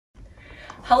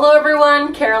Hello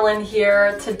everyone, Caralyn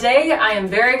here. Today I am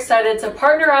very excited to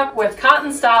partner up with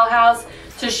Cotton Style House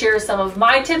to share some of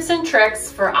my tips and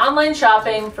tricks for online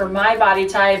shopping for my body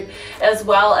type, as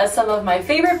well as some of my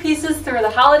favorite pieces through the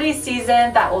holiday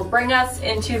season that will bring us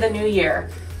into the new year.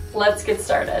 Let's get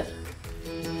started.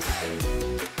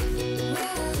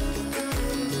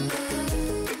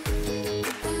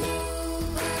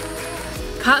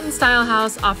 Cotton Style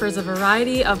House offers a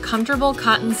variety of comfortable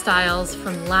cotton styles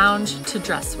from lounge to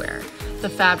dress wear. The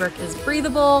fabric is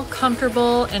breathable,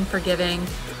 comfortable, and forgiving,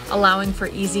 allowing for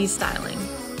easy styling.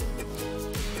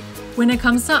 When it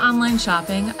comes to online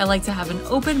shopping, I like to have an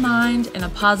open mind and a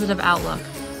positive outlook.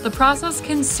 The process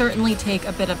can certainly take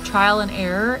a bit of trial and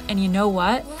error, and you know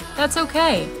what? That's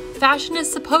okay. Fashion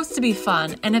is supposed to be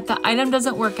fun, and if the item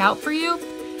doesn't work out for you,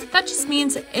 that just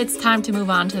means it's time to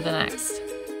move on to the next.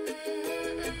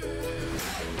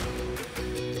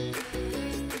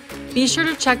 Be sure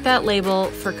to check that label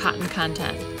for cotton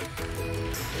content.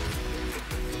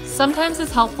 Sometimes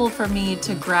it's helpful for me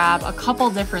to grab a couple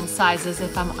different sizes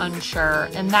if I'm unsure,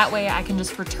 and that way I can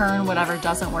just return whatever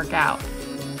doesn't work out.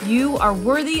 You are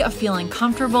worthy of feeling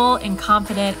comfortable and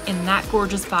confident in that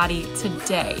gorgeous body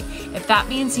today. If that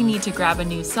means you need to grab a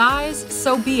new size,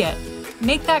 so be it.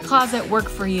 Make that closet work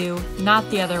for you, not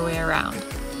the other way around.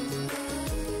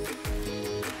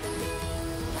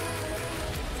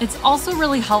 It's also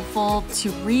really helpful to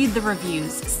read the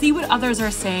reviews, see what others are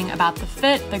saying about the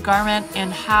fit, the garment,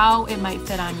 and how it might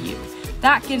fit on you.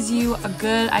 That gives you a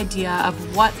good idea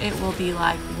of what it will be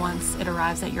like once it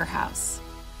arrives at your house.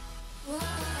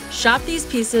 Shop these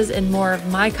pieces and more of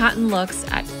my cotton looks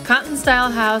at Cotton Style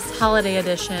House Holiday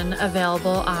Edition,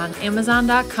 available on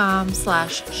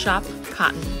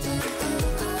Amazon.com/shopcotton.